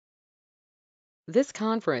This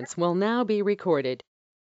conference will now be recorded.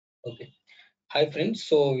 Okay. Hi friends.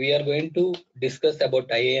 So we are going to discuss about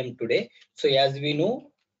IAM today. So as we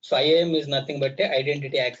know, so IAM is nothing but a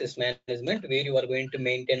identity access management where you are going to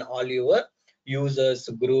maintain all your users,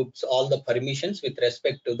 groups, all the permissions with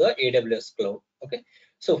respect to the AWS cloud. Okay.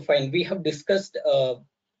 So fine. We have discussed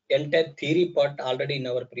entire theory part already in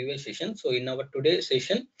our previous session. So in our today's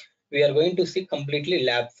session, we are going to see completely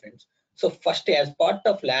lab, friends. So first, as part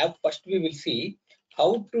of lab, first we will see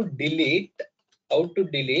how to delete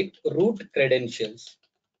root credentials.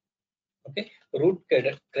 Okay,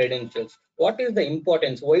 credentials. What is the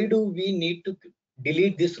importance? Why do we need to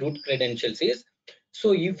delete this root credentials? Is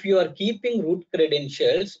so if you are keeping root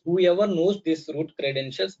credentials, whoever knows this root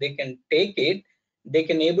credentials, they can take it, they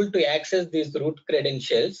can able to access these root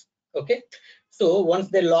credentials. Okay, so once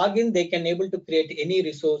they log in, they can able to create any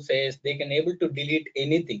resources, they can able to delete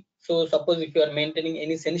anything. So suppose if you are maintaining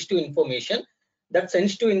any sensitive information, that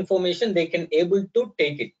sensitive information they can able to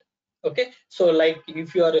take it. Okay, so like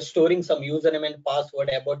if you are storing some username and password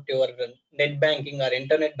about your net banking or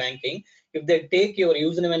internet banking, if they take your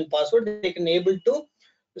username and password, they can able to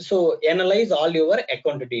so analyze all your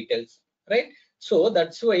account details, right? So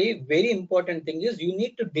that's why very important thing is you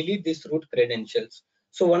need to delete these root credentials.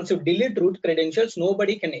 So once you delete root credentials,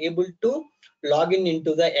 nobody can able to log in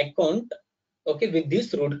into the account, okay, with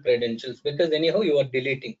these root credentials, because anyhow you are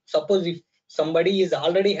deleting. Suppose if somebody is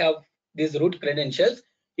already have these root credentials,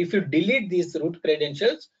 if you delete these root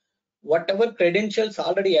credentials, whatever credentials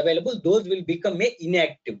already available, those will become a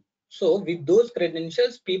inactive. So with those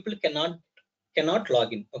credentials, people cannot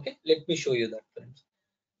log in. Okay, let me show you that, friends.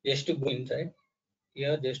 Just to go inside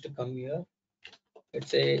here, just to come here,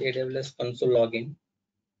 let's say AWS console login.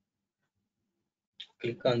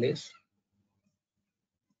 Click on this,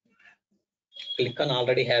 click on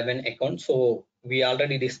already have an account. So we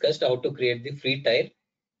already discussed how to create the free tier.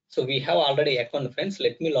 So we have already account, friends.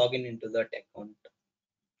 Let me log in into that account.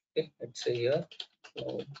 Okay, let's say here.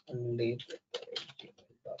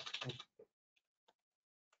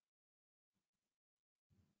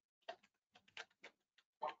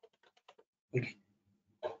 Okay.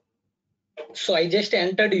 So I just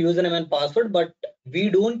entered username and password, but we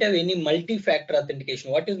don't have any multi-factor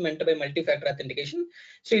authentication. What is meant by multi-factor authentication?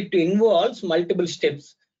 So it involves multiple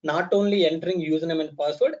steps, not only entering username and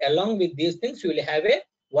password. Along with these things, you will have a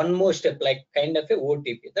one more step, like kind of a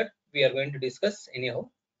OTP that we are going to discuss anyhow.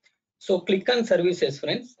 So click on services,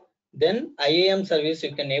 friends. Then IAM service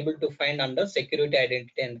you can able to find under security,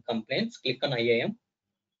 identity and complaints. Click on IAM.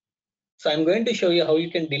 So I'm going to show you how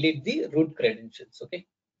you can delete the root credentials. Okay.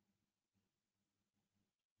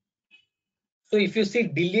 So if you see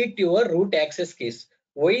delete your root access keys,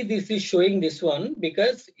 why this is showing this one?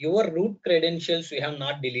 Because your root credentials you have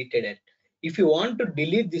not deleted it. If you want to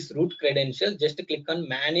delete this root credentials, just click on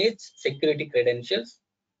manage security credentials.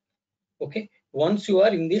 Okay, once you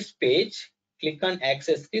are in this page, click on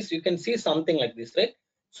access keys. You can see something like this, right?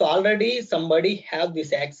 So already somebody have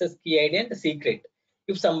this access key ID and secret.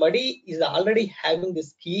 If somebody is already having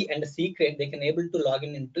this key and secret, they can able to log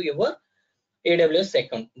in into your AWS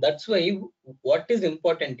account. That's why what is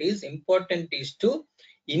important is to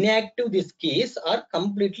inactive these keys or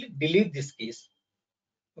completely delete these keys.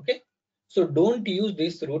 Okay, so don't use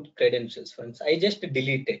these root credentials, friends. I just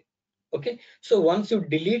delete it. Okay, so once you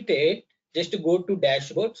delete it, just go to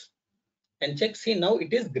dashboards and check. See, now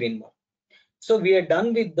it is green mark. So we are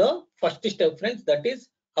done with the first step, friends. That is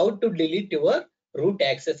how to delete your root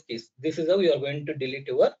access keys. This is how you are going to delete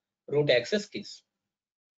your root access keys.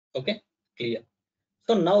 Okay, clear.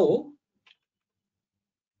 So now,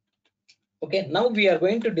 okay, now we are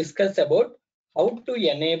going to discuss about how to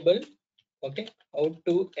enable, okay, how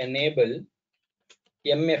to enable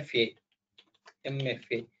MFA,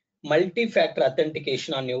 multi-factor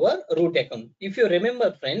authentication on your root account. If you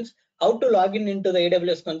remember, friends, how to log in into the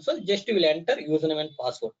AWS console, just you will enter username and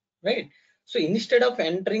password, right? So instead of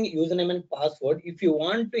entering username and password, if you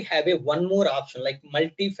want to have a one more option like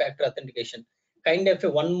multi-factor authentication, kind of a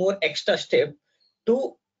one more extra step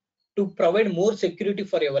to provide more security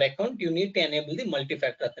for your account, you need to enable the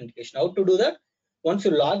multi-factor authentication. How to do that? Once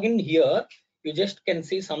you log in here, you just can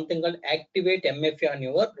see something called activate MFA on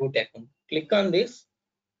your root account. Click on this.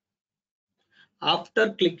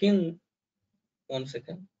 After clicking, one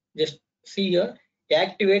second, just see here,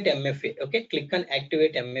 activate MFA. Okay, click on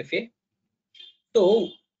activate MFA. So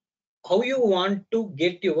how you want to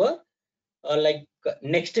get your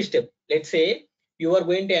next step? Let's say you are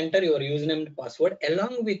going to enter your username and password.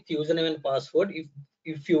 Along with username and password,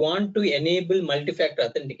 if you want to enable multi-factor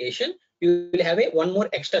authentication, you will have a one more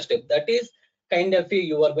extra step. That is kind of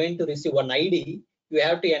you are going to receive one ID. you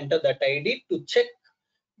have to enter that ID to check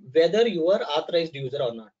whether you are authorized user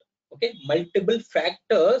or not. Okay, multiple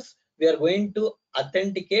factors we are going to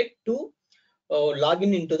authenticate to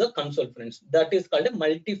login into the console, friends. That is called a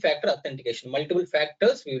multi-factor authentication. Multiple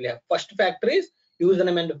factors we will have. First factor is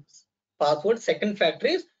username and password. Second factor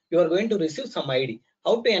is you are going to receive some ID.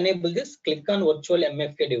 How to enable this? Click on virtual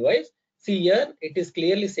MFA device. See here, it is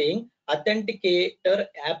clearly saying authenticator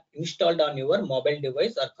app installed on your mobile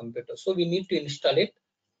device or computer. So we need to install it.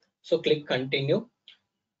 So click continue.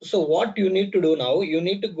 So what you need to do now, you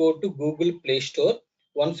need to go to Google Play Store.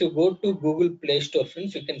 Once you go to Google Play Store,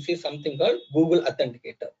 friends, you can see something called Google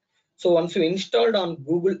Authenticator. So once you installed on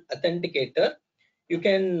Google Authenticator,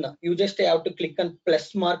 you just have to click on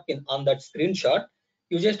plus mark on that screenshot.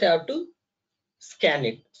 You just have to scan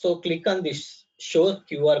it. So click on this show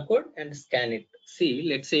QR code and scan it. See,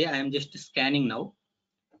 let's say I am just scanning now.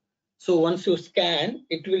 So once you scan,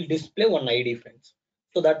 it will display one ID, friends.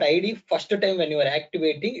 So that ID, first time when you are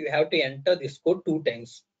activating, you have to enter this code 2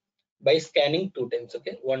 times by scanning 2 times.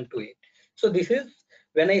 Okay, 128. So this is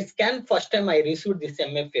when I scan first time I received this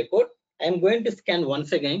MFA code. I am going to scan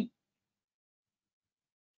once again.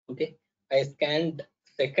 Okay, I scanned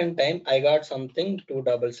second time. I got something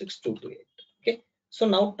 266228. Okay, so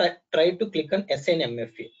now try to click on assign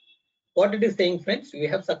MFA. What it is saying, friends, we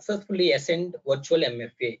have successfully assigned virtual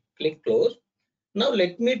MFA. Click close. Now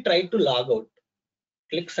let me try to log out.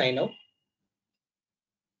 Click sign out.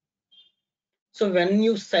 So when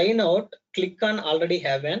you sign out, click on already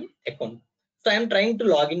have an account. So I am trying to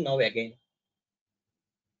log in now again.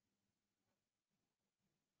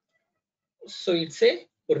 So it's a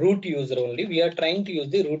root user only. We are trying to use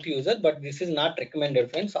the root user, but this is not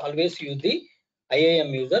recommended, friends. Always use the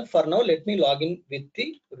IAM user. For now, let me log in with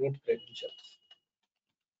the root credentials.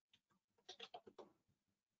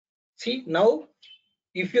 See now,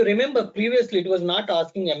 if you remember previously, it was not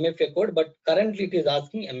asking MFA code, but currently it is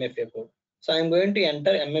asking MFA code. So I'm going to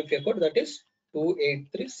enter MFA code, that is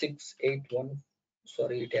 2836881.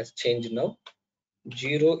 Sorry, it has changed now.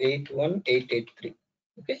 081883.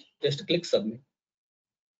 Okay, just click submit.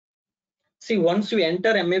 See, once you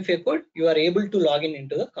enter MFA code, you are able to log in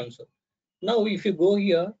into the console. Now, if you go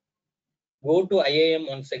here, go to IAM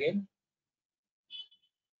once again.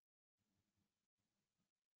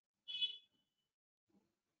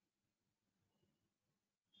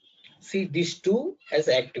 See, these two has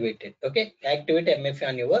activated. Okay, activate MFA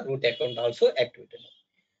on your root account also activated.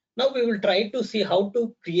 Now we will try to see how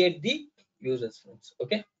to create the users.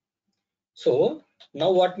 Okay, so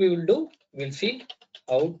now what we will do, we'll see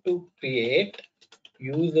how to create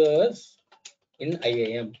users in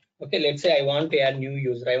IAM. Okay, let's say I want to add new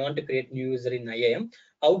user. I want to create new user in IAM.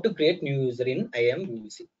 How to create new user in IAM, we will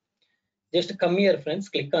see. Just come here, friends.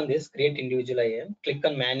 Click on this, create individual IAM. Click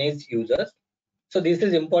on manage users. So this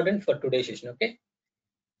is important for today's session. Okay.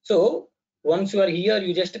 So once you are here,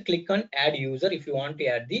 you just click on add user if you want to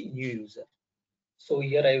add the new user. So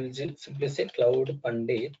here I will simply say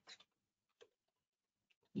Cloudpandith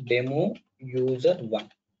demo user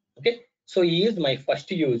 1. Okay, so he is my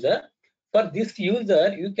first user. For this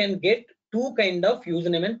user, you can get two kind of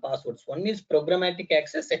username and passwords. One is programmatic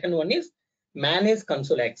access, second one is manage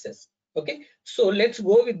console access. Okay, so let's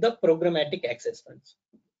go with the programmatic access ones.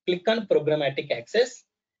 Click on programmatic access,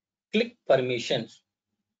 click permissions.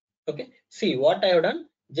 Okay, see what I have done,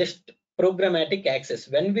 just programmatic access.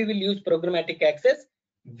 When we will use programmatic access,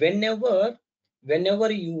 whenever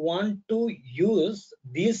you want to use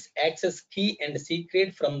this access key and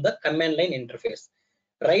secret from the command line interface.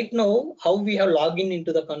 Right now, how we have login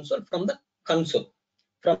into the console, from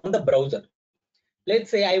the browser. Let's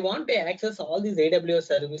say I want to access all these AWS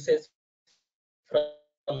services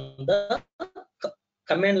from the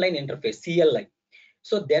command line interface, CLI.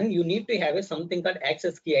 So then you need to have something called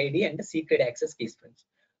access key ID and secret access keys, friends.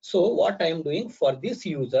 So what I am doing for this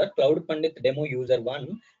user, Cloudpandith demo user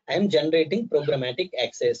 1, I am generating programmatic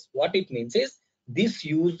access. What it means is this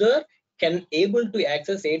user can able to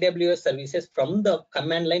access AWS services from the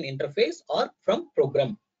command line interface or from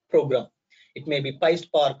program. It may be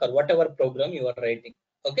PySpark or whatever program you are writing.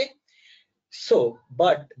 Okay. So,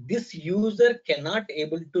 but this user cannot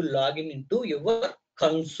able to log in into your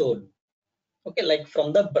console. Okay, like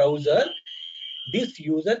from the browser, this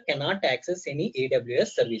user cannot access any AWS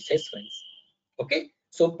services, friends. Okay,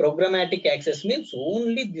 so programmatic access means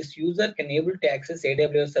only this user can able to access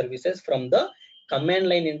AWS services from the command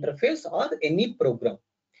line interface or any program.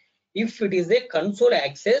 If it is a console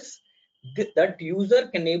access, that user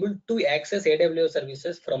can able to access AWS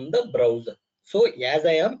services from the browser. So as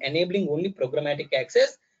I am enabling only programmatic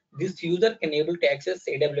access, this user can able to access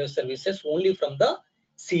AWS services only from the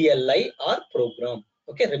CLI or program.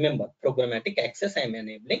 Okay, remember programmatic access I am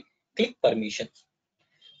enabling. Click permissions.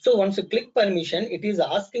 So once you click permission, it is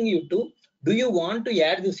asking you to, do you want to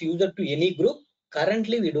add this user to any group?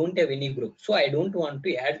 Currently we don't have any group, so I don't want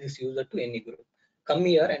to add this user to any group. Come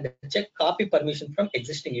here and check copy permission from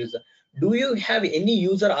existing user. Do you have any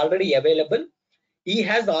user already available? He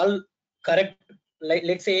has all correct. Like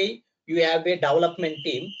let's say you have a development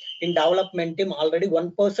team. In development team already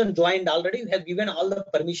one person joined already, you have given all the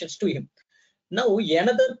permissions to him. Now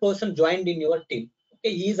another person joined in your team.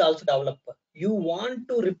 Okay, he is also developer. You want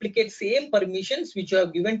to replicate same permissions which you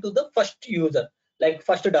have given to the first user, like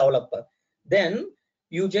first developer. Then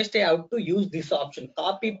you just have to use this option,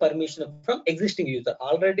 copy permission from existing user.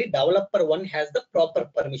 Already developer one has the proper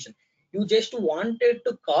permission. You just wanted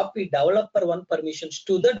to copy developer one permissions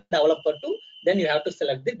to the developer two, then you have to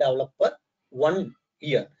select the developer one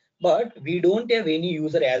here. But we don't have any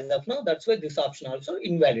user as of now. That's why this option also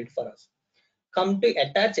invalid for us. Come to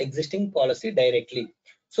attach existing policy directly.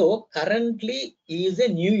 So currently he is a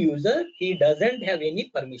new user, he doesn't have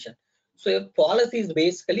any permission. So a policy is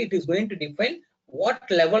basically, it is going to define what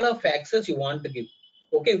level of access you want to give.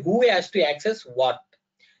 Okay, who has to access what.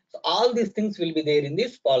 So all these things will be there in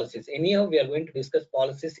these policies. Anyhow, we are going to discuss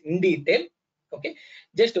policies in detail. Okay,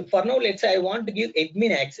 just for now, let's say I want to give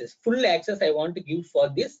admin access, full access I want to give for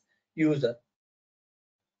this user.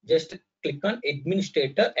 Just click on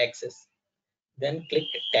administrator access, then click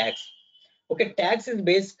tags. Okay, tags is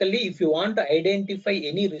basically if you want to identify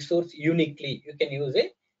any resource uniquely, you can use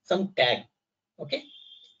some tag. Okay,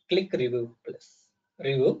 click review plus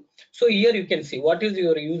review. So here you can see what is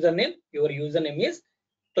your username. Your username is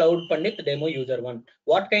Cloudpandith demo user one.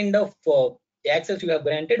 What kind of access you have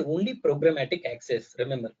granted? Only programmatic access.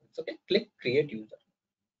 Remember. Okay, click create user.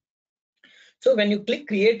 So when you click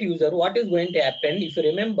create user, what is going to happen? If you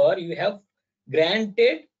remember, you have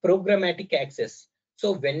granted programmatic access.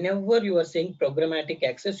 So whenever you are saying programmatic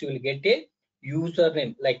access, you will get a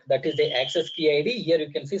username, like that is the access key ID. Here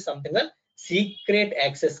you can see something like secret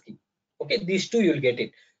access key. Okay, these two you will get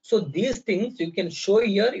it. So these things you can show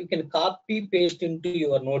here, you can copy paste into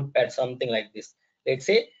your notepad, something like this. Let's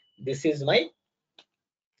say this is my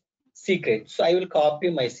secret. So I will copy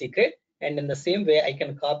my secret, and in the same way I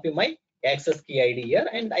can copy my access key ID here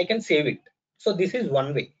and I can save it. So this is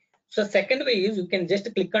one way. So second way is you can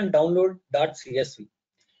just click on download.csv.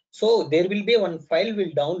 So there will be one file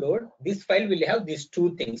will download. This file will have these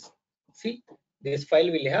two things. See, this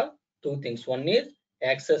file will have two things. One is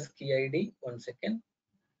access key ID. One second.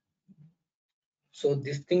 So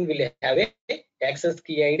this thing will have a access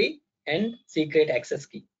key ID and secret access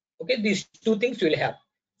key. Okay, these two things will have.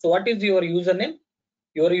 So what is your username?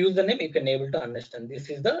 Your username you can able to understand. This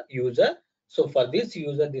is the user. So for this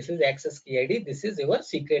user, this is access key ID. This is your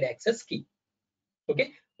secret access key.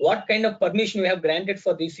 Okay. What kind of permission you have granted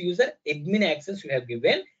for this user? Admin access you have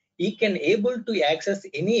given. He can able to access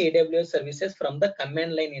any AWS services from the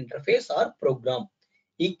command line interface or program.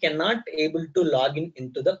 He cannot able to log in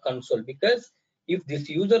into the console, because if this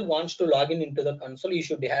user wants to log in into the console, he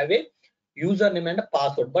should have a username and a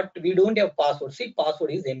password. But we don't have password. See,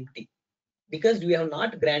 password is empty because we have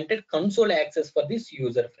not granted console access for this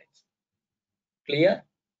user, friends. Clear?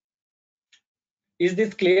 Is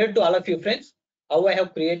this clear to all of you, friends? How I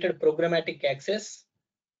have created programmatic access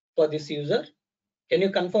for this user? Can you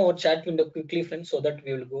confirm our chat window quickly, friends, so that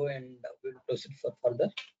we will go and we will proceed for further.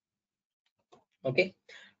 Okay,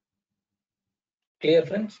 clear,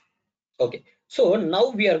 friends? Okay, so now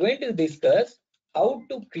we are going to discuss how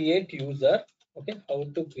to create user. Okay, how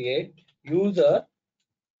to create user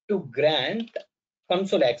to grant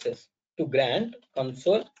console access. To grant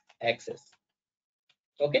console access.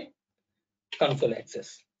 Okay, console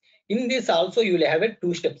access. In this also you will have a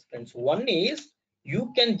two steps, friends. One is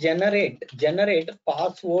you can generate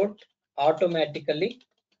password automatically,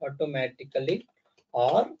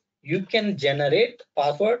 or you can generate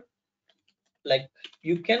password, like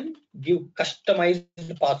you can give customized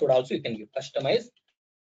password also. You can give customized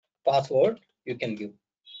password, you can give.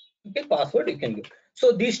 Okay, password you can give.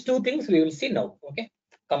 So these two things we will see now. Okay,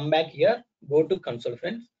 come back here, go to console,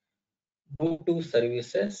 friends, go to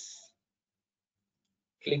services,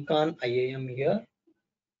 click on IAM here.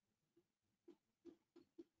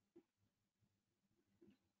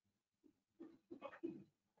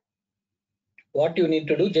 What you need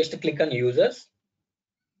to do, just click on users.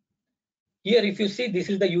 Here if you see, this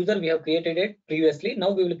is the user we have created it previously.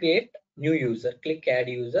 Now we will create new user. Click add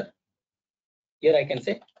user. Here I can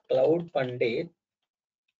say Cloudpandith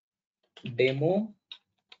demo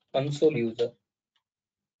console user.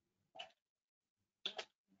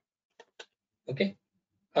 Okay,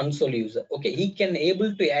 console user. Okay, he can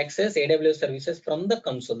able to access AWS services from the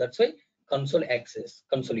console. That's why console access,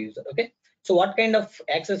 console user. Okay, so what kind of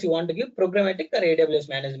access you want to give? Programmatic or AWS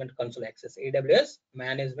management console access? AWS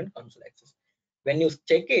management console access. When you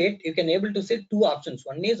check it, you can able to see two options.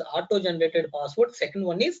 One is auto generated password, second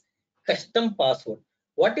one is custom password.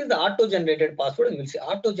 What is the auto generated password? You will see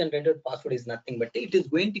auto generated password is nothing but it is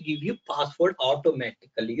going to give you password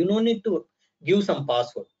automatically. You don't need to give some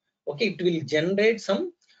password. Okay, it will generate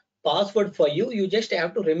some password for you. You just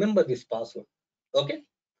have to remember this password. Okay,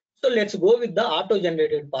 so let's go with the auto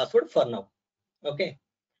generated password for now. Okay,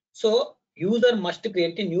 so user must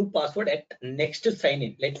create a new password at next sign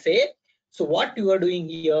in. Let's say, so what you are doing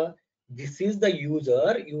here, this is the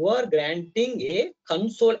user, you are granting a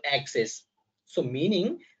console access. So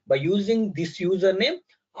meaning by using this username,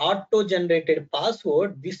 auto generated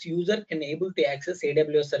password, this user can able to access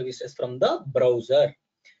AWS services from the browser.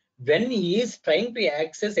 When he is trying to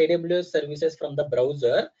access AWS services from the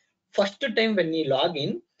browser, first time when he log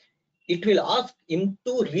in, it will ask him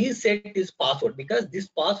to reset his password, because this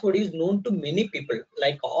password is known to many people,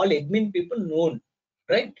 like all admin people known,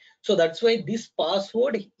 right? So that's why this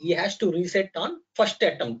password he has to reset on first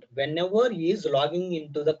attempt. Whenever he is logging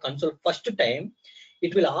into the console first time,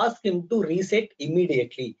 it will ask him to reset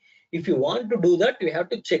immediately. If you want to do that, you have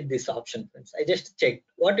to check this option, friends. I just checked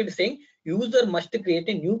what it is saying. User must create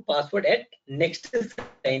a new password at next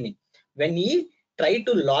signing. When he try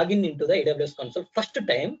to log in into the AWS console first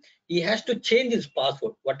time, he has to change his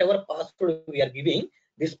password. Whatever password we are giving,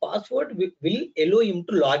 this password will allow him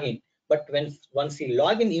to log in. But once he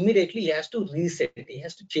log in, immediately he has to reset it. He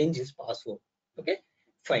has to change his password. Okay,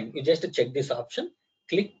 fine. You just check this option,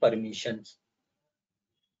 click permissions.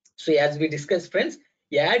 So as we discussed, friends,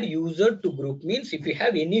 add user to group means if you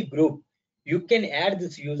have any group, you can add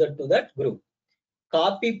this user to that group.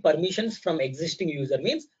 Copy permissions from existing user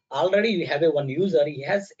means already you have a one user, he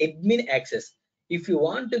has admin access. If you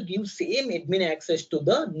want to give same admin access to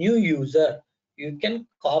the new user, you can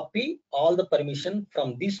copy all the permission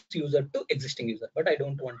from this user to existing user, but I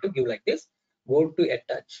don't want to give like this. Go to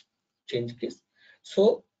attach, change case.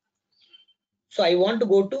 So I want to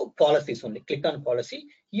go to policies only, click on policy.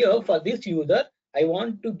 Here for this user, I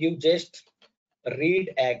want to give just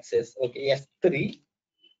read access. Okay, S3,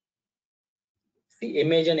 see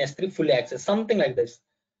imagine S3 full access, something like this.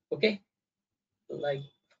 Okay, like,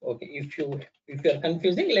 okay, if you are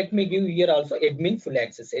confusing, let me give here also admin full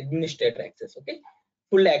access, administrator access. Okay,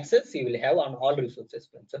 full access you will have on all resources,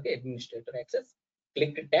 friends. Okay, administrator access.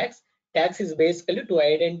 Click tags. Tags is basically to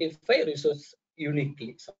identify resource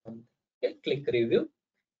uniquely. Okay, click review.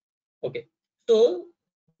 Okay, so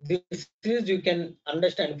this is, you can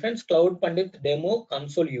understand, friends, Cloudpandith demo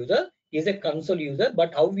console user is a console user,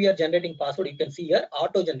 but how we are generating password, you can see here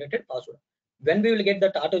auto generated password. When we will get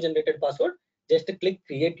that auto generated password, just click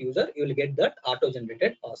create user, you will get that auto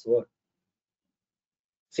generated password.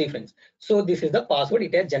 See, friends, so this is the password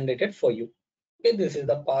it has generated for you. Okay, this is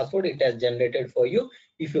the password it has generated for you.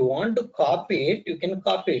 If you want to copy it, you can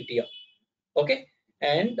copy it here. Okay,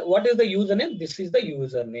 and what is the username? This is the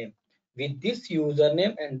username. With this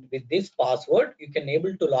username and with this password, you can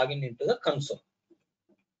able to log in into the console.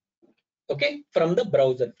 Okay, from the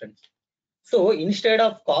browser, friends. So instead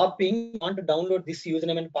of copying, you want to download this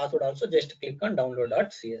username and password also, just click on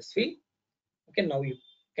download.csv. Okay, now you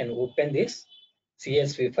can open this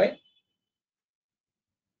CSV file.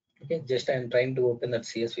 Okay, just I am trying to open that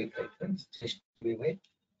CSV file, friends. Just be wait.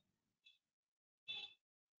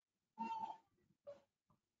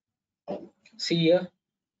 See here,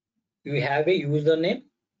 you have a username,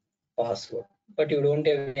 password, but you don't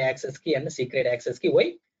have any access key and the secret access key.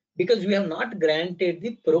 Why? Because you have not granted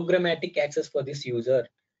the programmatic access for this user.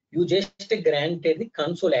 You just granted the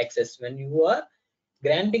console access. When you are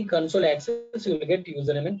granting console access, you will get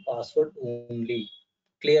username and password only.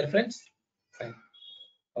 Clear, friends? Fine.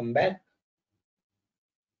 Come back.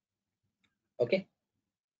 Okay.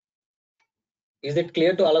 Is it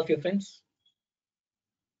clear to all of you, friends?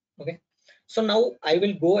 Okay. So now I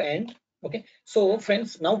will go and okay. So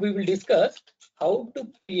friends, now we will discuss how to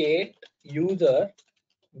create user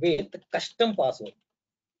with custom password.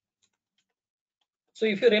 So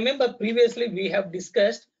if you remember previously, we have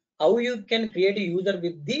discussed how you can create a user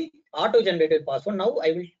with the auto-generated password. Now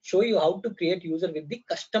I will show you how to create user with the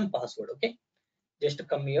custom password. Okay, just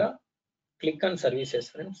come here, click on services,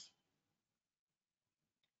 friends.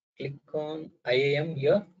 Click on IAM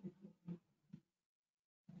here.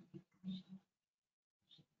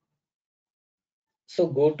 So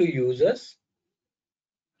go to users,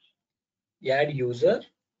 add user.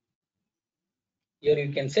 Here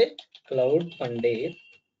you can say Cloudpandith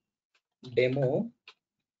demo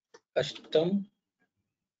custom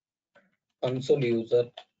console user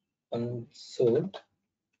 2.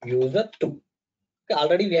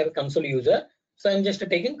 Already we have a console user, so I'm just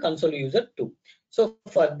taking console user 2. So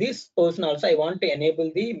for this person also I want to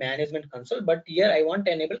enable the management console, but here I want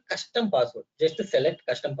to enable custom password. Just to select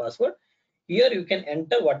custom password. Here you can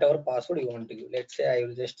enter whatever password you want to give. Let's say I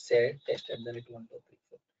will just say test at the rate 1 2 3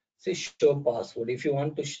 4. See show password. If you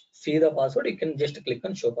want to see the password, you can just click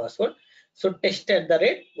on show password. So test at the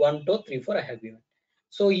rate 1 2 3 4 I have given.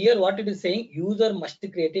 So here what it is saying, user must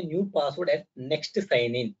create a new password at next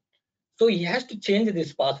sign in. So he has to change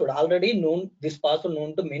this password. Already known this password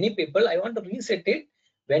known to many people. I want to reset it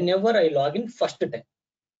whenever I log in first time.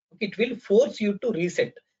 It will force you to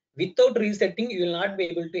reset. Without resetting, you will not be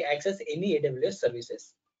able to access any AWS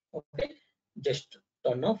services. Okay, just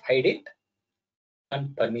turn off, hide it,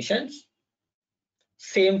 and permissions.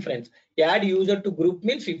 Same friends. Add user to group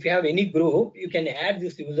means if you have any group, you can add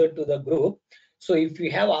this user to the group. So if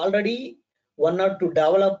you have already 1 or 2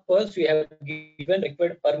 developers, you have given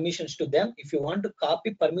required permissions to them. If you want to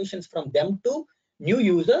copy permissions from them to new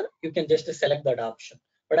user, you can just select that option.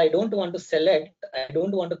 But I don't want to select, I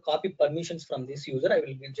don't want to copy permissions from this user. I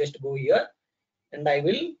will just go here and I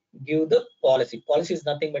will give the policy. Policy is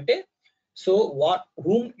nothing but a, so what,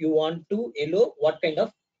 whom you want to allow what kind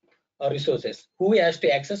of resources, who has to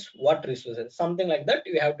access what resources, something like that.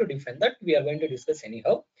 You have to define that. We are going to discuss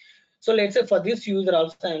anyhow. So let's say for this user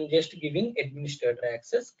also I'm just giving administrator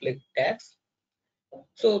access. Click tags.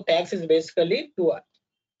 So tags is basically to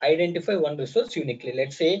identify one resource uniquely.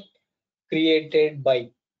 Let's say created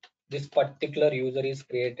by, this particular user is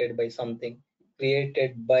created by something,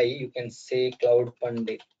 created by, you can say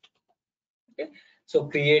Cloudpandith. Okay, so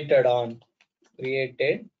created on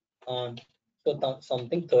so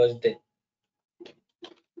something Thursday.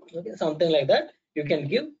 Okay, something like that. You can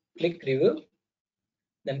give, click review,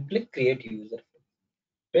 then click create user.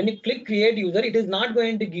 When you click create user, it is not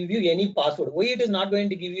going to give you any password. Why it is not going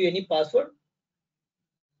to give you any password?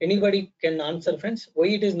 Anybody can answer, friends. Why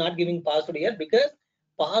it is not giving password here? Because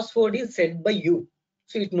password is set by you,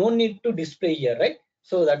 so it no need to display here, right?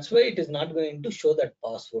 So that's why it is not going to show that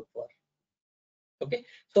password for. Okay,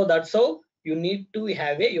 so that's how you need to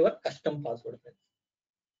have your custom password, friends.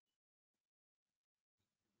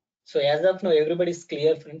 So as of now, everybody is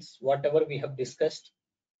clear, friends, whatever we have discussed.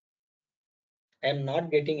 I am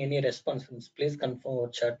not getting any response, friends. Please confirm our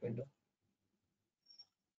chat window.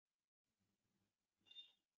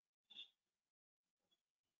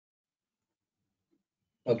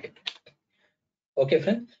 Okay. Okay,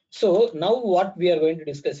 friend. So now what we are going to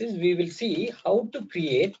discuss is we will see how to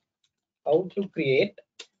create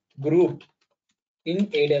group in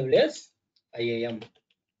AWS IAM.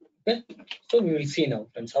 Okay. So we will see now,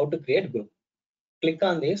 friends, how to create group. Click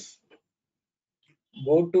on this.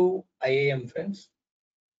 Go to IAM, friends.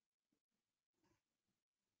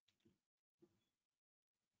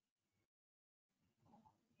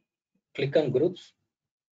 Click on groups.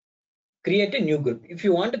 Create a new group. If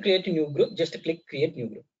you want to create a new group, just click create new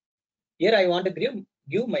group. Here I want to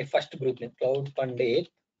give my first group name, Cloudpandith.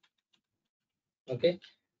 Okay,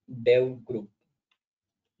 dev group.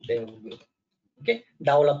 Okay,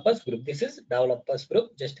 developers group. This is developers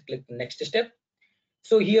group. Just click next step.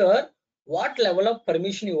 So here, what level of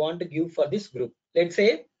permission you want to give for this group? Let's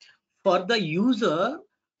say for the user,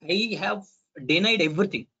 I have denied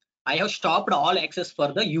everything. I have stopped all access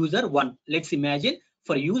for the user 1. Let's imagine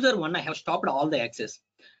for user 1, I have stopped all the access.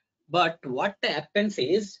 But what happens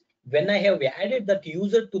is when I have added that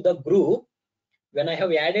user to the group, when I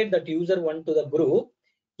have added that user 1 to the group,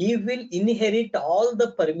 he will inherit all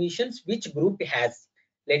the permissions which group has.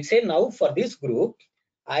 Let's say now for this group,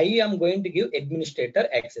 I am going to give administrator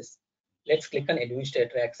access. Let's click on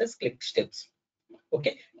administrator access, click steps.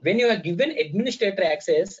 Okay, when you are given administrator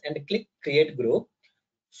access and click create group,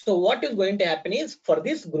 so what is going to happen is for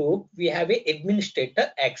this group, we have a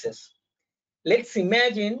administrator access. Let's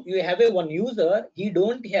imagine you have a one user, he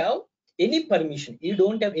don't have any permission.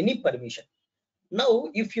 Now,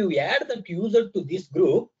 if you add that user to this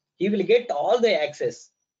group, he will get all the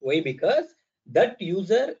access. Why? Because that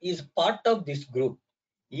user is part of this group.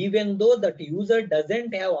 Even though that user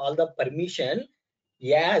doesn't have all the permission,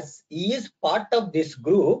 yes, he is part of this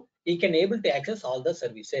group, he can able to access all the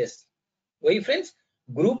services. Why, friends?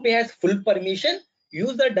 Group has full permission,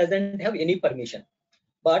 user doesn't have any permission.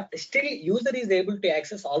 But still user is able to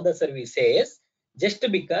access all the services just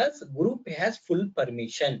because group has full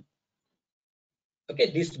permission.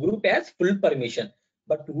 Okay, this group has full permission,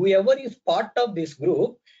 but whoever is part of this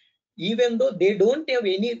group, even though they don't have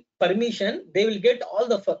any permission, they will get all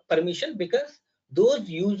the permission because those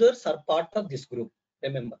users are part of this group.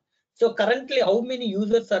 Remember, So currently, how many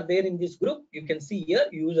users are there in this group? You can see here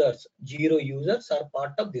users, 0 users are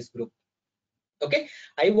part of this group. Okay,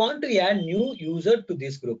 I want to add new user to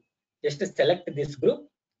this group. Just select this group,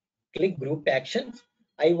 click group actions.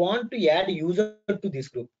 I want to add user to this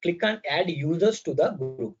group. Click on add users to the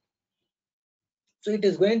group. So it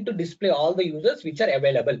is going to display all the users which are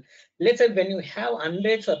available. Let's say when you have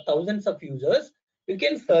hundreds or thousands of users, you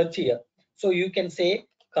can search here. So you can say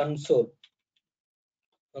console.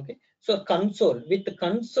 Okay, so console, with the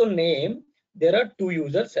console name, there are two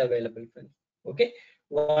users available, friends. Okay,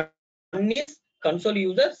 one is console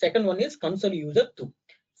user, second one is console user 2.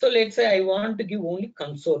 So let's say I want to give only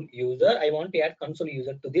console user. I want to add console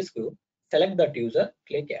user to this group. Select that user,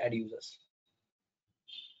 click add users.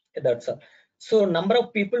 Okay, that's all. So number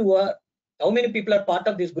of people who are, how many people are part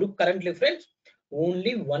of this group currently, friends?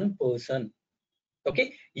 Only one person.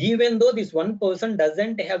 Okay, even though this one person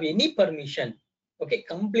doesn't have any permission, okay,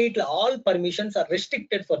 completely all permissions are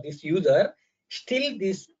restricted for this user, still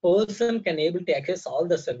this person can able to access all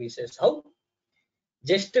the services. How?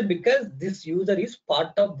 Just because this user is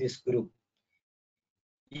part of this group.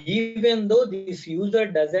 Even though this user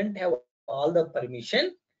doesn't have all the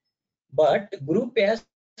permission, but group has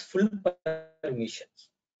full permissions.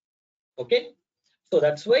 Okay, so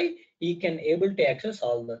that's why he can able to access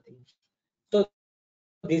all the things. So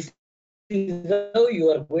this is how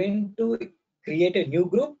you are going to create a new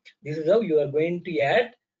group. This is how you are going to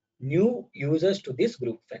add new users to this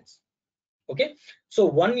group, friends. Okay, so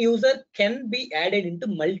one user can be added into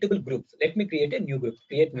multiple groups. Let me create a new group.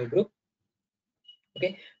 Create new group.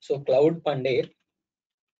 Okay, so Cloudpandith.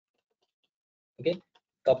 Okay,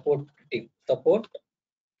 support team, support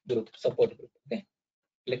group. Okay,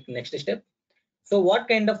 click next step. So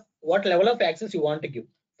what level of access you want to give?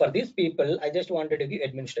 For these people, I just wanted to give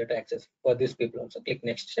administrator access. For these people also, click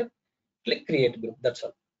next step, click create group. That's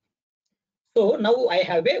all. So now I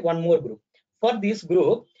have one more group. For this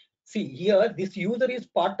group, see here, this user is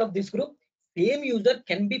part of this group. Same user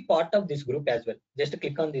can be part of this group as well. Just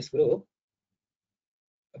click on this group.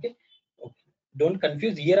 Okay. Okay. Don't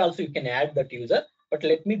confuse. Here also you can add that user, but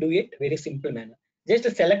let me do it very simple manner.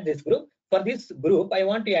 Just select this group. For this group, I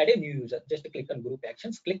want to add a new user. Just click on group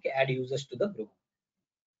actions, click add users to the group.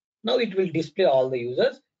 Now it will display all the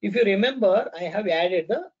users. If you remember, I have added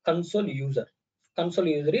the console user. Console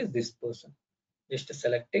user is this person. Just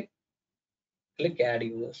select it, click add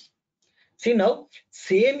users. See now,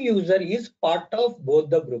 same user is part of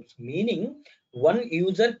both the groups, meaning one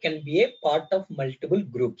user can be a part of multiple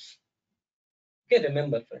groups. Okay,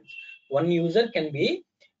 remember friends, one user can be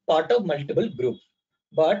part of multiple groups,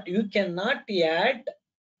 but you cannot add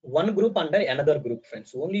one group under another group,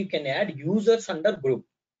 friends. Only you can add users under group.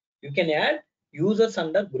 You can add users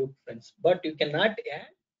under group, friends, but you cannot add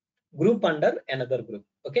group under another group.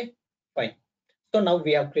 Okay, fine. So now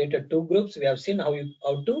we have created two groups. We have seen how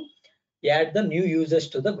to add the new users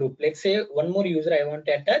to the group. Let's say one more user I want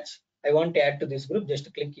to attach. I want to add to this group.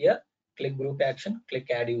 Just click here, click group action,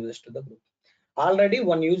 click add users to the group. Already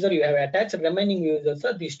one user you have attached. Remaining users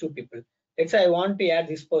are these two people. Let's say I want to add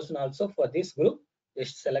this person also for this group.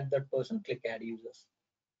 Just select that person, click add users.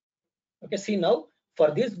 Okay, see now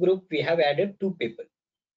for this group we have added two people.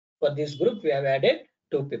 For this group we have added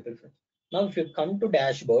two people. Now if you come to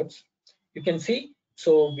dashboards, you can see,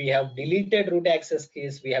 so we have deleted root access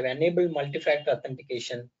keys, we have enabled multi-factor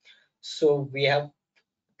authentication, so we have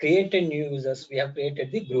created new users, we have created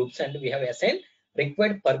the groups, and we have assigned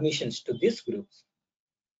required permissions to these groups.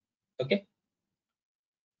 Okay,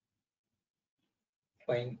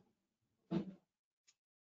 fine.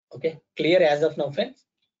 Okay, clear as of now, friends?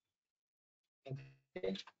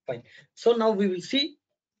 Okay, fine. So now we will see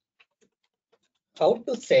how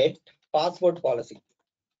to set password policy.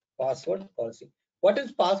 Password policy. What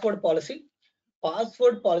is password policy?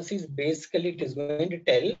 Password policy is basically, it is going to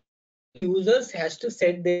tell how users has to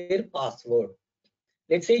set their password.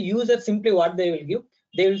 Let's say user simply what they will give,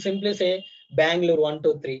 they will simply say Bangalore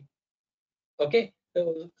 123. Okay,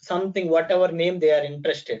 so something, whatever name they are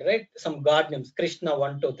interested, right? Some god names, Krishna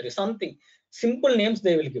 123, something simple names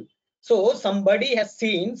they will give. So somebody has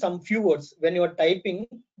seen some few words when you are typing,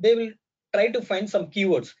 they will try to find some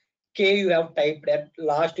keywords. K you have typed, at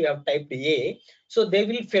last you have typed A, so they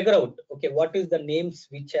will figure out, okay, what is the names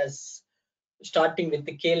which has starting with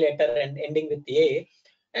the K letter and ending with A,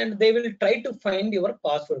 and they will try to find your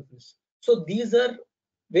password. So these are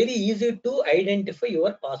very easy to identify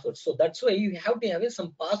your password. So that's why you have to have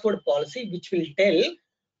some password policy which will tell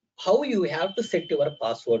how you have to set your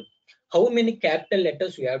password, how many capital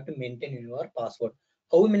letters you have to maintain in your password,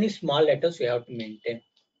 how many small letters you have to maintain.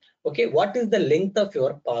 Okay, what is the length of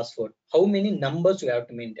your password? How many numbers you have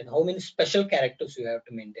to maintain? How many special characters you have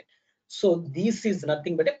to maintain? So this is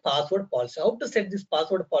nothing but a password policy. How to set this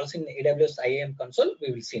password policy in AWS IAM console?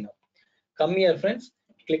 We will see now. Come here, friends.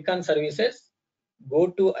 Click on services. Go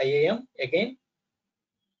to IAM again.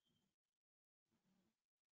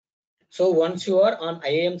 So once you are on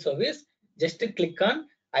IAM service, just click on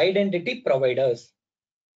identity providers.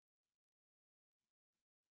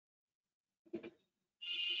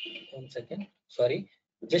 One second, sorry,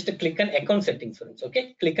 just click on account settings, friends.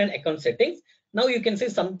 Okay, click on account settings. Now you can see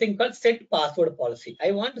something called set password policy.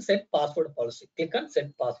 I want to set password policy. Click on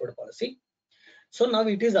set password policy. So now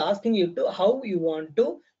it is asking you to how you want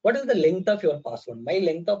to, what is the length of your password? My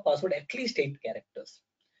length of password at least 8 characters.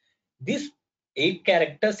 This 8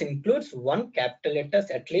 characters includes one capital letters,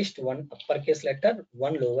 at least one uppercase letter,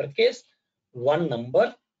 one lowercase, one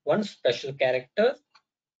number, one special character.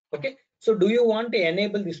 Okay, so do you want to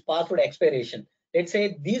enable this password expiration? Let's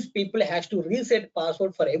say these people has to reset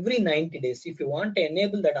password for every 90 days. If you want to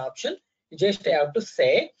enable that option, you just have to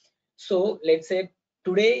say, so let's say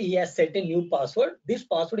today he has set a new password. This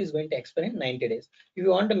password is going to expire in 90 days. If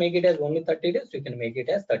you want to make it as only 30 days, you can make it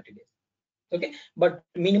as 30 days. Okay, but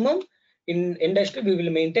minimum in industry we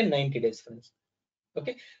will maintain 90 days, friends.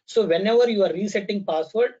 Okay, so whenever you are resetting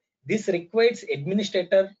password, this requires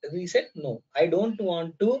administrator reset. No, I don't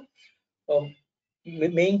want to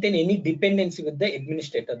maintain any dependency with the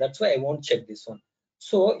administrator. That's why I won't check this one.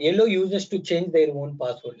 So allow users to change their own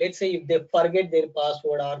password. Let's say if they forget their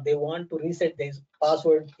password or they want to reset their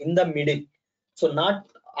password in the middle. So not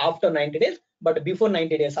after 90 days, but before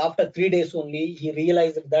 90 days, after 3 days only, he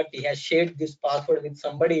realized that he has shared this password with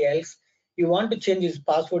somebody else. You want to change his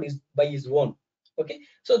password by his own. Okay,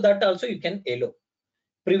 so that also you can allow.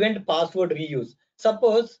 Prevent password reuse.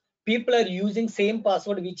 Suppose people are using same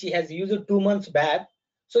password which he has used 2 months back.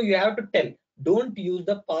 So you have to tell, don't use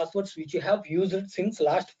the passwords which you have used since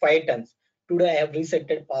last 5 times. Today I have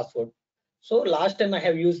resetted password. So last time I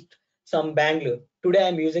have used some Bangalore. Today I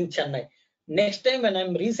am using Chennai. Next time when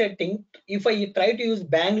I'm resetting, if I try to use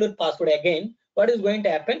Bangalore password again, what is going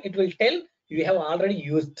to happen? It will tell you have already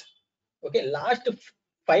used. Okay, last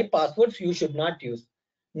 5 passwords you should not use.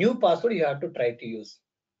 New password you have to try to use.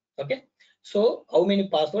 Okay, so how many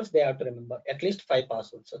passwords they have to remember? At least 5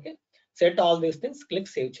 passwords. Okay, set all these things, click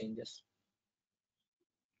save changes.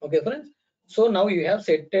 Okay, friends, so now you have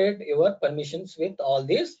set your permissions with all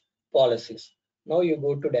these policies. Now you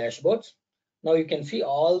go to dashboards. Now you can see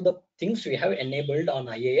all the things we have enabled on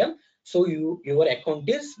IAM, so your account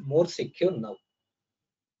is more secure now.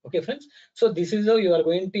 Okay, friends, so this is how you are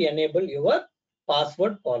going to enable your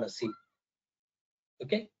password policy.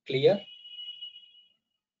 Okay, clear?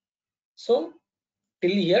 So till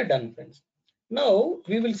here done, friends. Now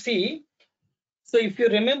we will see. So if you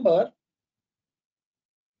remember,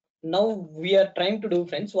 now we are trying to do,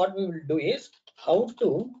 friends, what we will do is how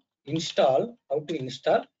to install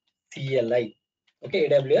CLI. Okay,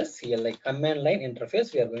 AWS CLI, command line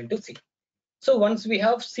interface we are going to see. So once we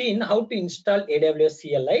have seen how to install AWS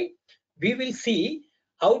CLI, we will see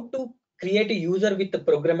how to create a user with the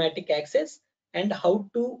programmatic access and how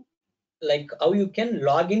to, like, how you can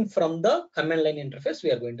log in from the command line interface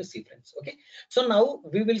we are going to see, friends. Okay, so now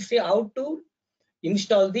we will see how to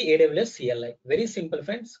install the AWS CLI. Very simple,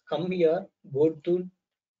 friends. Come here, go to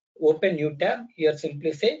open new tab. Here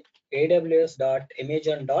simply say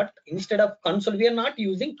aws.amazon. Instead of console, we are not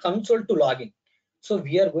using console to log in. So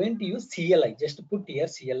we are going to use CLI. Just put here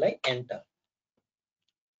CLI, enter.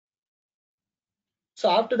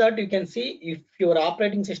 So after that, you can see if your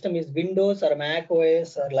operating system is Windows or Mac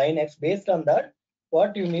OS or Linux. Based on that,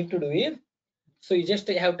 what you need to do is, so you just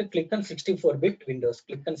have to click on 64-bit Windows.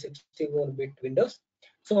 Click on 64-bit Windows.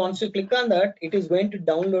 So once you click on that, it is going to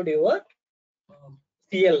download your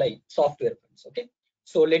CLI software. Okay.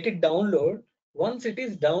 So let it download. Once it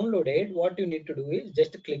is downloaded, what you need to do is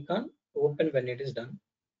just click on open when it is done.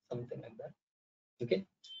 Something like that. Okay.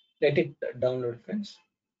 Let it download, friends.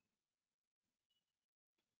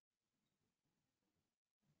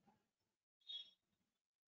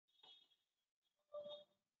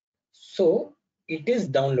 So it is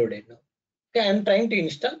downloaded now. Okay, I'm trying to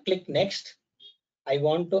install. Click next. I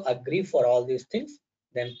want to agree for all these things.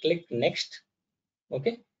 Then click next.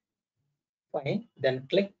 Okay, fine. Then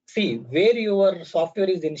click see where your software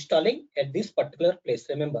is installing at this particular place.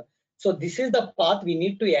 Remember. So this is the path we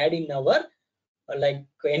need to add in our like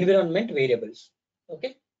environment variables.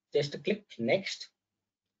 Okay, just click next.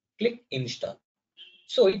 Click install.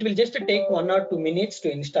 So it will just take 1 or 2 minutes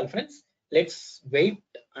to install, friends. Let's wait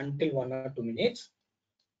until 1 or 2 minutes.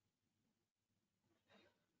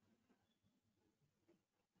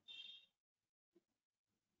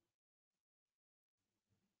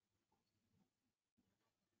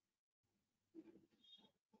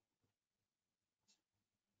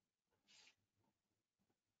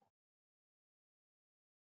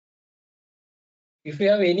 If you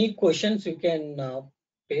have any questions, you can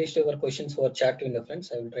paste your questions for chat window,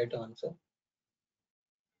 friends. I will try to answer.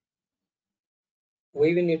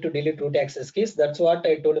 We will need to delete root access keys. That's what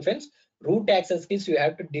I told friends. Root access keys you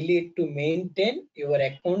have to delete to maintain your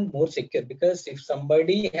account more secure, because if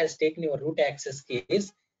somebody has taken your root access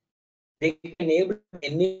keys, they can enable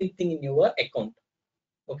anything in your account.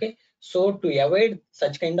 Okay, so to avoid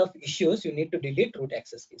such kind of issues, you need to delete root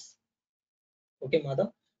access keys. Okay,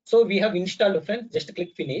 Madam. So we have installed, friends. Just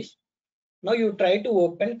click finish. Now you try to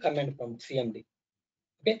open command prompt CMD.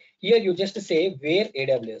 Okay, here you just say where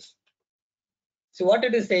AWS. So what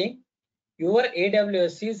it is saying, your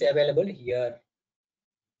AWS is available here.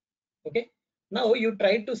 Okay, now you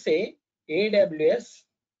try to say AWS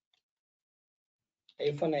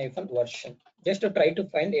hyphen version, just to try to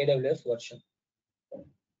find AWS version.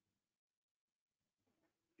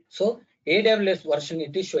 So AWS version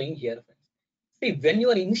it is showing here. See, when you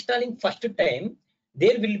are installing first time,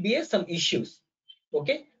 there will be some issues.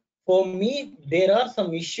 Okay, for me there are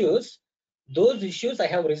some issues. Those issues I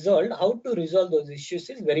have resolved. How to resolve those issues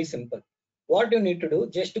is very simple. What you need to do,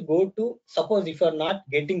 just go to, suppose if you are not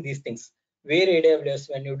getting these things, where AWS,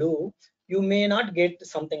 when you do, you may not get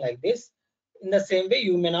something like this. In the same way,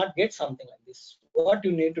 you may not get something like this. What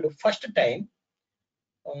you need to do first time,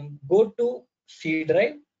 go to C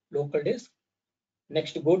drive, local disk.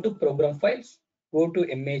 Next, go to program files, go to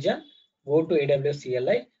Imagine, go to AWS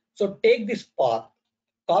CLI. So take this path,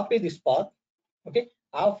 copy this path. Okay.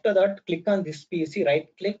 After that, click on this PC, right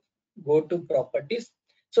click, go to properties.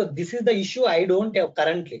 So this is the issue I don't have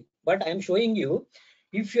currently, but I am showing you.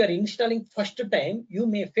 If you are installing first time, you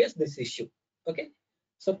may face this issue. Okay.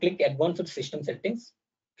 So click advanced system settings,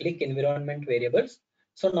 click environment variables.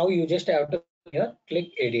 So now you just have to here click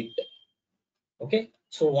edit. Okay,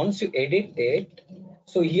 so once you edit it,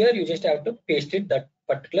 so here you just have to paste it that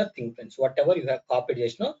particular thing, friends. Whatever you have copied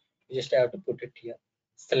just now, you just have to put it here.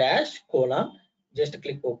 Slash colon, just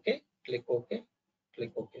click OK, click OK,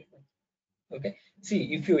 click OK. Okay.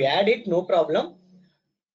 See, if you add it, no problem.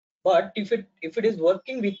 But if it is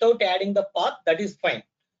working without adding the path, that is fine.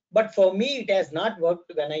 But for me, it has not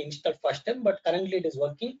worked when I installed first time, but currently it is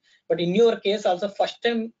working. But in your case, also first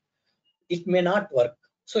time it may not work.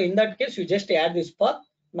 So in that case, you just add this path.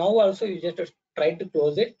 Now also you just try to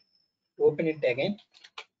close it, open it again,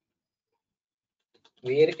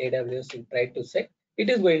 where AWS you try to set. It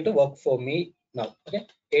is going to work for me now. Okay,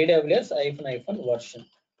 AWS hyphen version.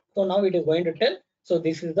 So now it is going to tell. So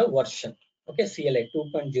this is the version. Okay, CLI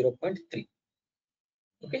 2.0.3.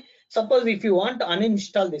 Okay, suppose if you want to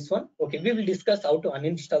uninstall this one, okay, we will discuss how to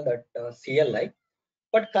uninstall that CLI.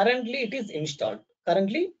 But currently it is installed.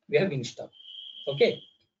 Currently we have installed. Okay,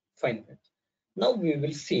 fine. Now we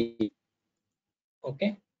will see.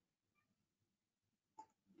 Okay.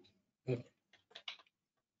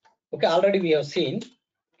 Okay, already we have seen.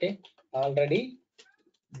 Okay, already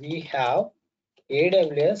we have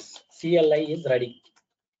AWS CLI is ready.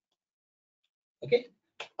 Okay,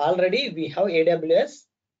 already we have AWS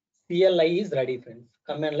CLI is ready, friends.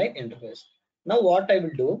 Command line interface. Now what I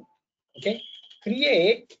will do, okay,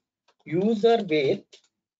 create user with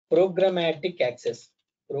programmatic access.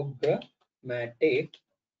 Programmatic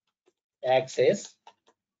access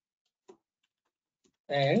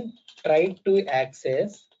and try to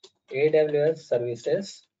access AWS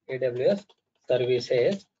services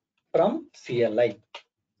from CLI.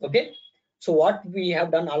 Okay. So what we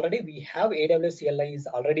have done already, we have AWS CLI is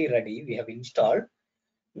already ready. We have installed.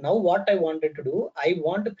 Now what I wanted to do, I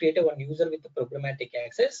want to create a one user with the programmatic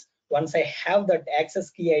access. Once I have that access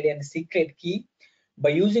key ID and secret key, by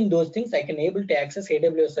using those things, I can able to access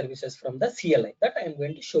AWS services from the CLI. That I am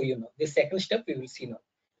going to show you now. The second step we will see now.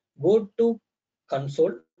 Go to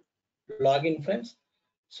console, login, friends.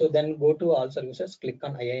 So then go to all services, click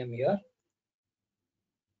on IAM here.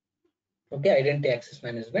 Okay, identity access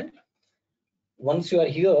management. Once you are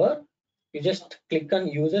here, you just click on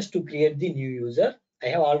users to create the new user. I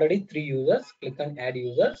have already 3 users. Click on add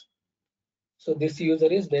users. So this user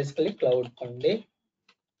is basically Cloudpandith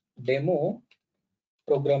demo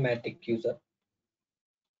programmatic user.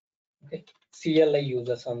 Okay, CLI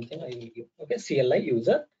user something I will give. Okay, CLI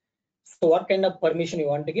user. So what kind of permission you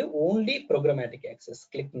want to give? Only programmatic access.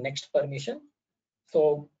 Click next permission.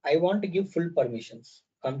 So I want to give full permissions.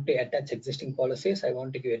 Come to attach existing policies. I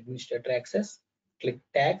want to give administrator access. Click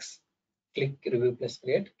tags. Click review plus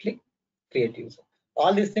create. Click create user.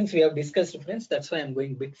 All these things we have discussed, friends. That's why I'm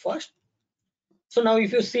going a bit fast. So now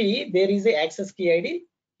if you see there is a access key ID.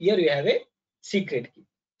 Here you have a secret key.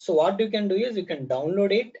 So what you can do is you can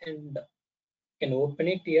download it and can open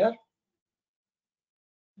it here.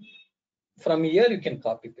 From here you can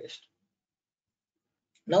copy paste.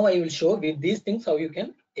 Now I will show with these things how you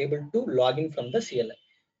can able to log in from the CLI.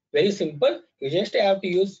 Very simple. You just have to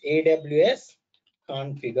use AWS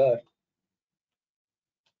configure,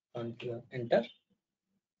 enter.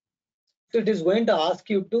 So it is going to ask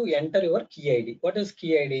you to enter your key ID. What is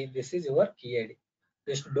key ID? This is your key ID.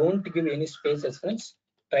 Just don't give any spaces, friends.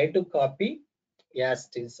 Try to copy as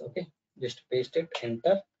it is. Okay. Just paste it,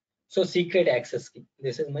 enter. So secret access key.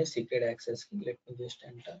 This is my secret access key. Let me just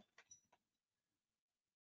enter.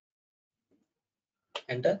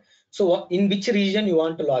 So in which region you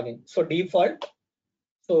want to log in? So default.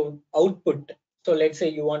 So output. So let's say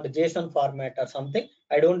you want a JSON format or something.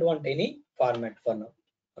 I don't want any format for now.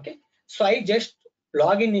 Okay. So I just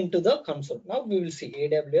log in into the console. Now we will see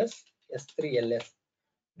AWS S3 LS.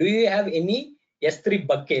 Do you have any S3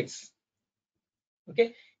 buckets?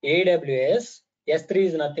 Okay. AWS S3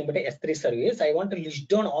 is nothing but a S3 service. I want to list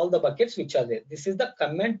down all the buckets which are there. This is the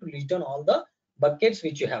command to list down all the buckets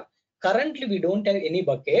which you have. Currently, we don't have any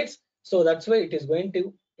buckets. So that's why it is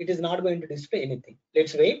not going to display anything.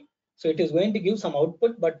 Let's wait. So it is going to give some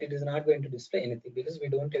output, but it is not going to display anything because we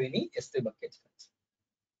don't have any S3 buckets.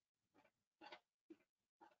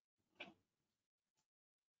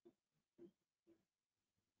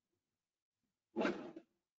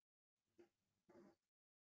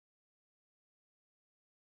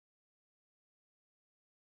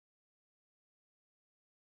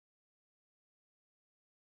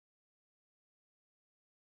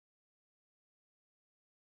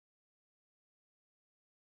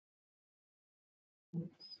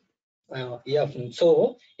 Yeah.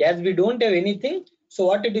 So as we don't have anything, so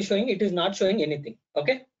what it is showing, it is not showing anything.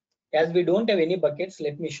 Okay. As we don't have any buckets,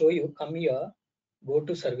 let me show you. Come here, go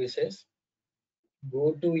to services,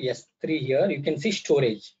 go to S3 here. You can see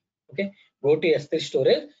storage. Okay. Go to S3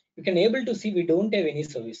 storage. You can able to see we don't have any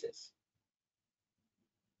services.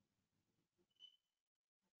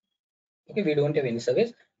 Okay. We don't have any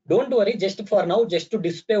service. Don't worry. Just for now, just to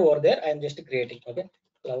display over there, I am just creating. Okay.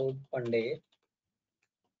 Cloudpandith.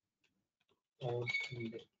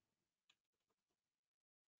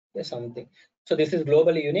 Yeah, something. So this is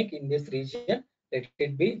globally unique in this region. Let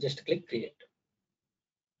it be. Just click create.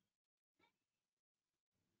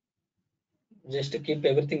 Just to keep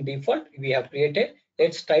everything default, we have created.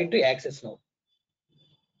 Let's try to access now.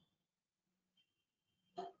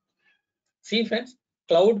 See friends,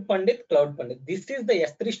 Cloudpandith. This is the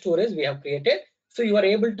S3 storage we have created. So you are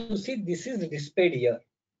able to see this is displayed here.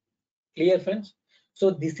 Clear friends? So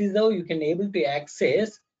this is how you can able to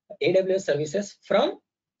access AWS services from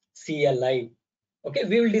CLI. Okay,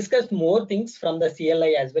 we will discuss more things from the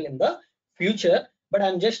CLI as well in the future, but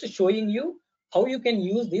I'm just showing you how you can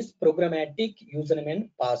use this programmatic username and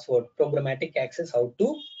password, programmatic access, how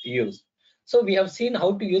to use. So we have seen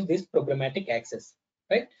how to use this programmatic access,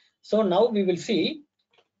 right? So now we will see,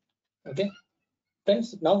 okay,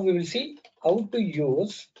 friends, now we will see how to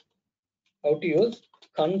use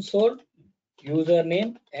console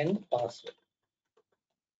username and password.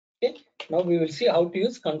 Okay, now we will see how to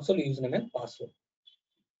use console username and password.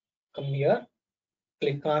 Come here,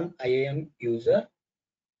 click on IAM user.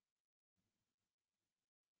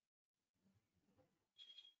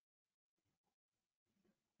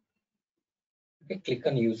 Okay, click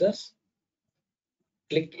on users,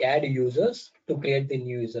 click add users to create the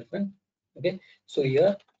new user friend. Okay, so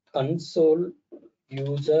here console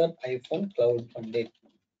user -Cloudpandith.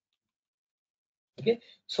 Okay,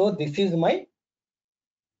 so this is my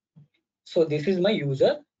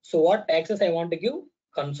user. So what access I want to give?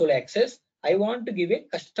 Console access. I want to give a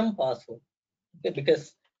custom password. Okay,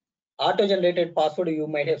 because auto-generated password you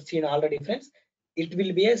might have seen already, friends. It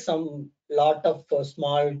will be some lot of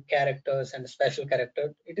small characters and special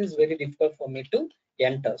character. It is very difficult for me to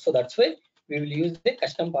enter. So that's why we will use the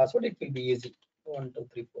custom password. It will be easy.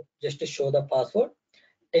 1234. Just to show the password.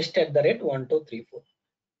 test@1234.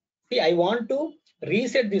 See, I want to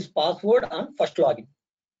reset this password on first login.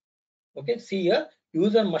 Okay, see here,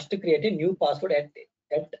 user must create a new password at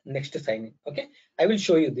next sign in. Okay, I will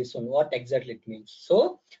show you this one, what exactly it means.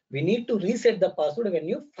 So we need to reset the password when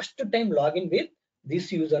you first time log in with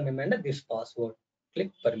this username and this password.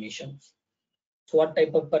 Click permissions. So what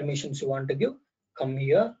type of permissions you want to give? Come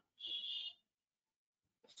here.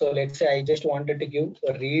 So let's say I just wanted to give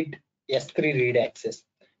a read S3 read access.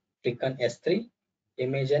 Click on S3,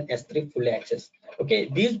 image and S3 full access. Okay,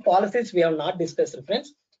 these policies we have not discussed,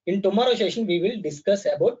 friends. In tomorrow session, we will discuss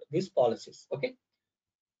about these policies. Okay,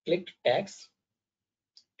 click tags,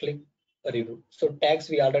 click review. So tags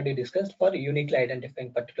we already discussed for uniquely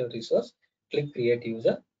identifying particular resource. Click create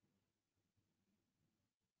user.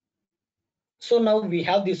 So now we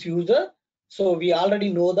have this user. So we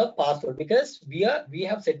already know the password because we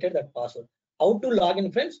have set that password. How to log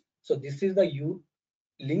in, friends? So this is the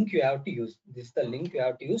link you have to use. This is the link you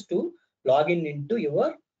have to use to log in into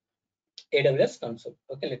your AWS console.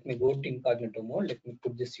 Okay, let me go to incognito mode. Let me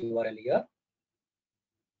put this URL here.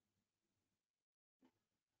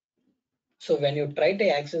 So when you try to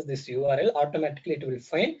access this URL, automatically it will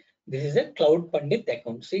find this is a Cloudpandith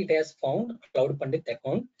account. See, it has found Cloudpandith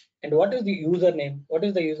account. And what is the username? What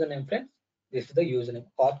is the username, friends? This is the username.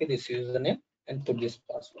 Copy this username and put this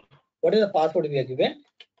password. What is the password we are given?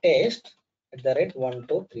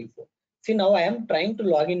 Test@1234. See, now I am trying to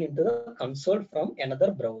log in into the console from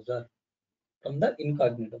another browser, from the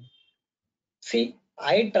incognito. See,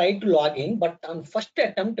 I tried to log in, but on first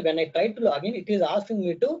attempt, when I tried to log in, it is asking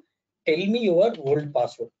me to tell me your old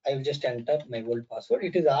password. I will just enter my old password.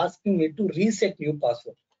 It is asking me to reset new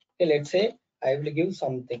password. Okay, let's say I will give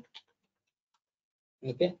something.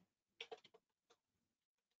 Okay.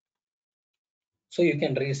 So you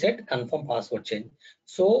can reset, confirm password change.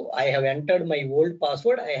 So I have entered my old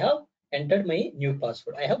password. I have entered my new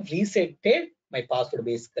password. I have resetted my password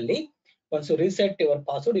basically. Once you reset your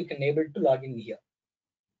password, you can able to log in here.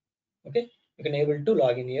 Okay, you can able to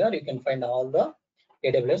log in here. You can find all the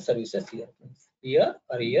AWS services here. Here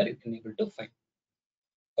you can able to find.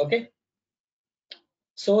 Okay,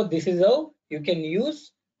 so this is how you can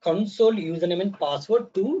use console username and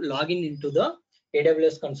password to log in into the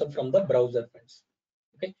AWS console from the browser, friends.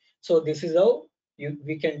 Okay, so this is how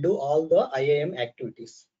we can do all the IAM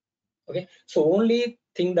activities. Okay, so only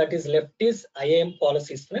thing that is left is IAM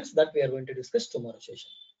policies, friends, that we are going to discuss tomorrow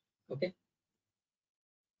session. Okay,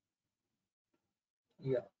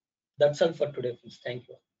 yeah, that's all for today, friends. Thank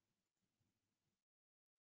you.